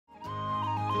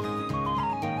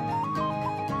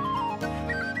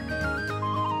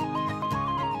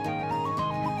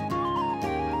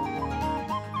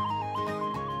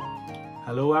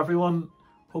Hello everyone,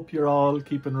 hope you're all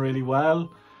keeping really well.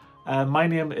 My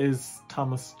name is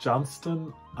Thomas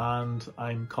Johnston and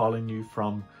I'm calling you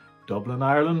from Dublin,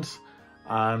 Ireland.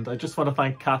 And I just want to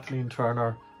thank Kathleen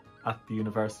Turner at the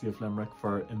University of Limerick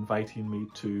for inviting me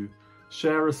to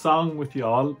share a song with you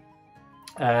all.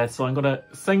 So I'm going to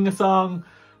sing a song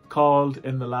called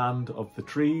In the Land of the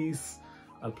Trees.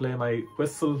 I'll play my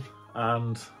whistle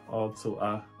and also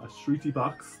a shrieky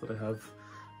box that I have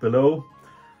below.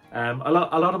 A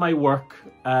lot of my work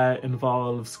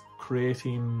involves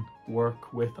creating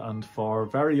work with and for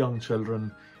very young children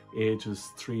ages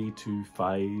 3 to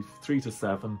 5, 3 to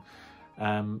 7.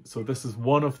 So this is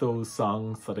one of those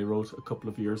songs that I wrote a couple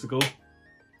of years ago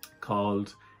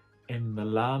called In the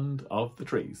Land of the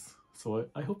Trees. So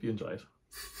I hope you enjoy it.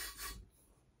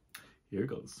 Here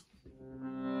goes.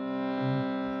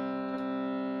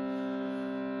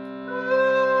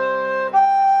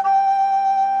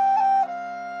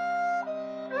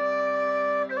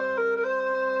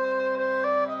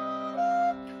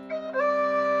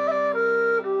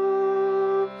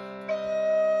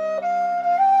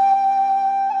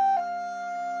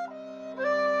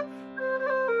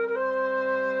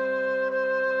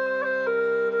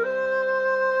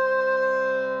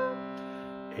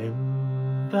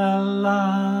 In the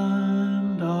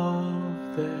land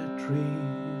of the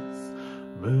trees,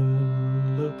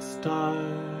 moon looks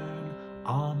down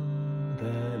on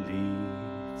the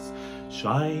leaves,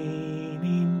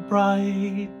 shining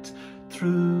bright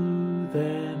through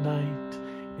the night.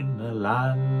 In the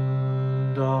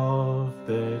land of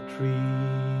the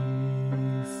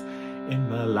trees, in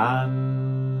the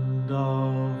land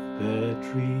of the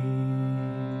trees.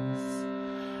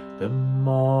 The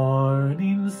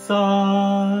morning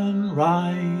sun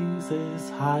rises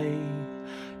high,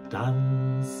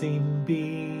 dancing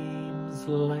beams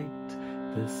light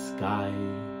the sky.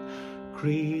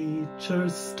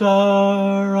 Creatures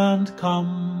stir and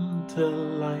come to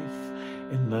life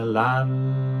in the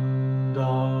land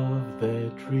of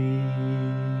the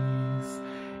trees,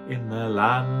 in the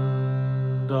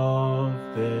land of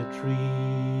the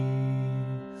trees.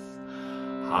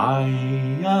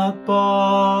 High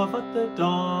above at the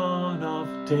dawn of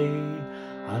day,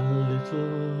 a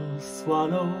little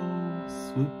swallow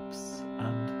swoops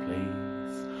and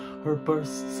plays. Her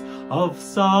bursts of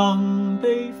song,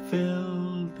 they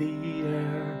fill the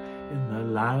air in the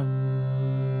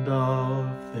land of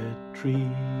the trees,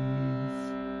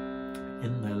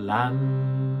 in the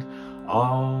land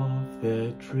of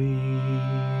the trees.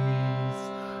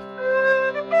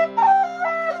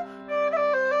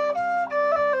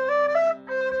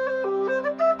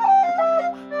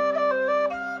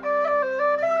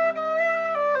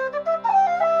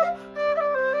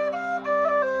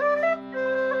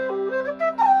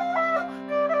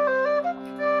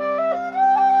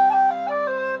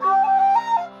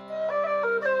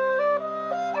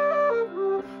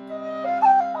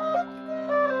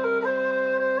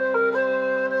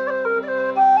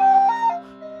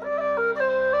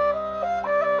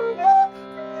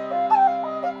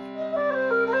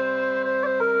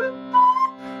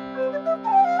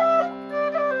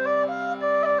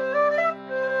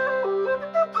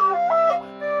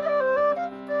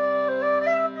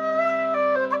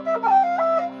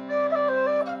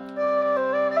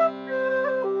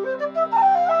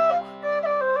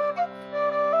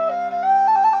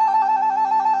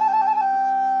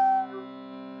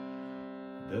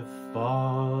 The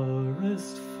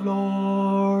forest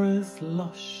floor is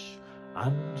lush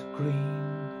and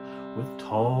green, with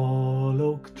tall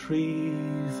oak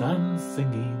trees and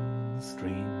singing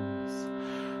streams.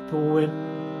 The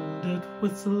wind, it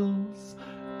whistles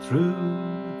through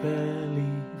the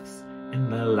leaves in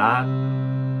the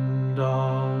land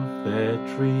of the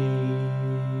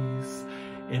trees,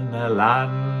 in the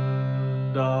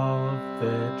land of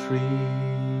the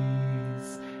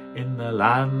trees, in the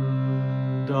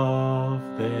land of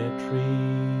the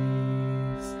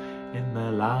trees, in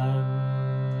the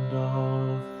land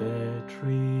of the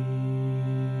trees.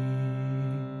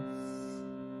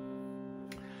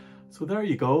 So there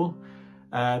you go.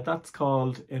 That's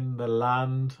called In the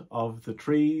Land of the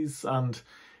Trees. And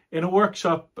in a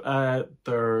workshop,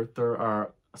 there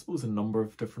are, I suppose, a number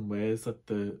of different ways that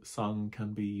the song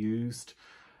can be used.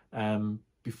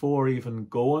 Before even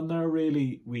going there,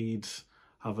 really, we'd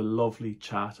have a lovely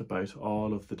chat about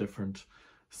all of the different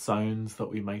sounds that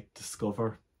we might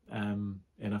discover in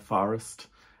a forest,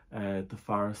 the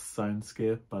forest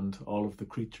soundscape, and all of the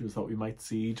creatures that we might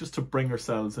see, just to bring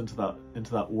ourselves into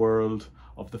that world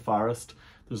of the forest.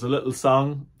 There's a little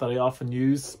song that I often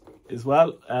use as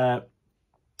well,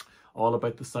 all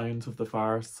about the sounds of the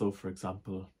forest. So for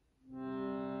example,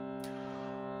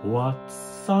 What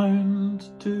sound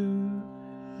do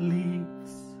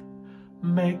leaves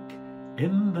make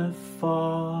in the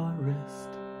forest?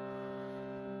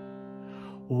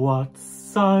 What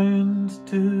sound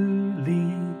do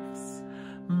leaves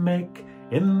make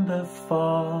in the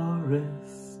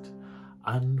forest?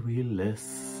 And we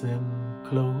listen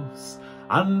close,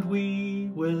 and we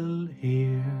will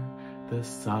hear the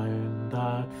sound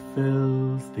that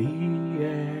fills the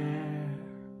air.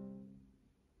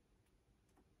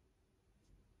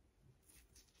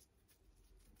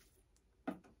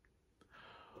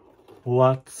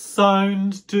 What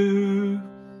sound do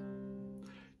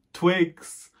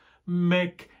twigs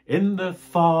make in the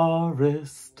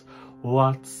forest?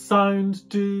 What sound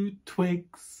do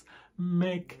twigs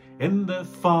make in the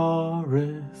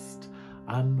forest?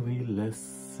 And we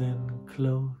listen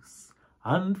close,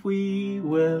 and we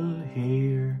will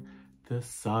hear the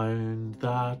sound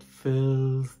that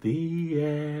fills the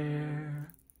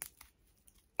air.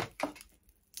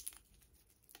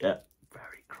 Yeah,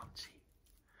 very crunchy.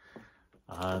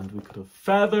 And we could have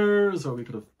feathers, or we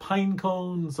could have pine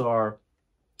cones, or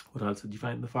what else did you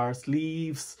find in the forest?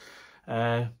 Leaves.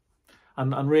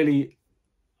 And really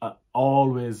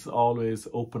always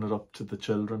open it up to the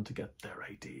children to get their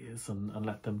ideas and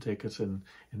let them take it in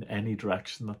any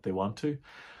direction that they want to.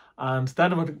 And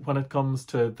then when it comes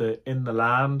to the In the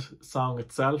Land song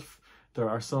itself, there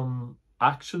are some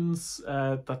actions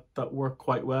that work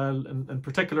quite well, in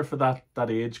particular for that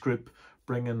age group.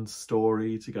 Bringing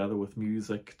story together with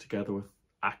music, together with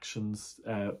actions,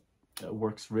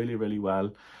 works really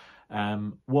well.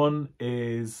 One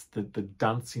is the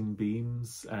dancing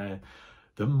beams.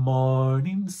 The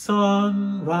morning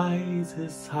sun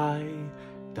rises high,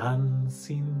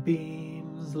 dancing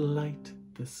beams light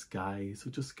the sky.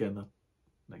 So just getting that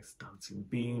nice dancing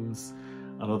beams.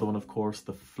 Another one, of course,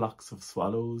 the flocks of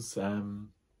swallows. I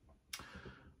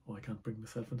can't bring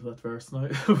myself into that verse now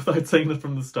without saying it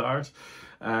from the start.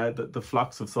 The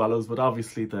flocks of swallows, but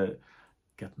obviously the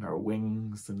getting our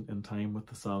wings in time with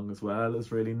the song as well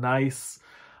is really nice.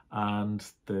 And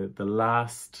the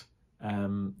last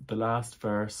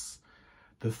verse,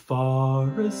 the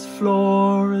forest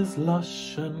floor is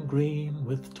lush and green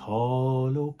with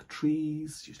tall oak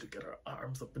trees. Usually get our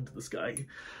arms up into the sky,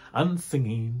 and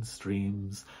singing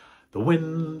streams. The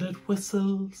wind it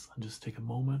whistles, and just take a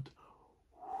moment.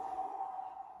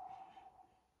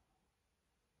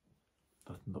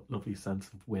 That lovely sense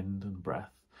of wind and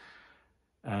breath.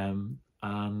 And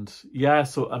yeah,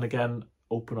 and again,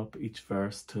 open up each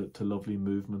verse to lovely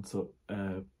movements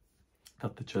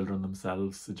that the children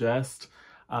themselves suggest,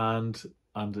 and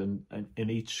in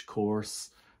each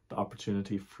course the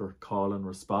opportunity for call and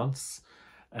response.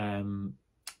 In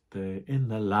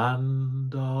the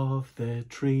land of the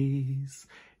trees,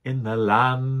 in the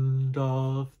land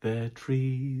of the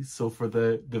trees. So for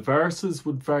the verses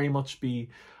would very much be,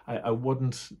 I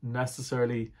wouldn't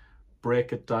necessarily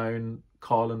break it down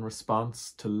call and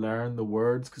response to learn the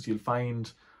words, because you'll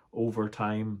find over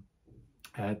time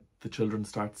the children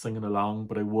start singing along,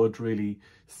 but I would really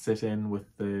sit in with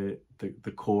the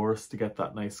chorus to get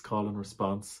that nice call and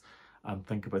response, and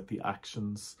think about the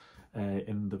actions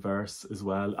in the verse as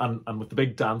well, and with the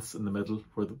big dance in the middle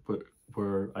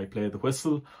where I play the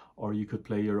whistle, or you could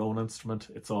play your own instrument.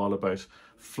 It's all about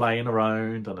flying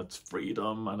around, and it's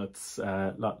freedom, and it's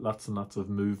lots and lots of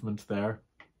movement there.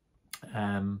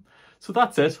 So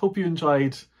that's it. Hope you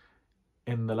enjoyed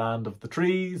In the Land of the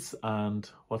Trees and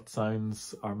what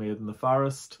sounds are made in the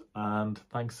forest, and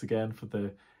thanks again for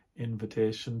the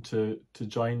invitation to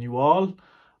join you all,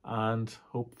 and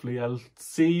hopefully I'll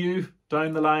see you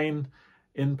down the line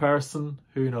in person,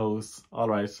 who knows. All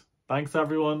right, thanks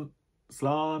everyone.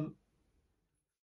 Slán.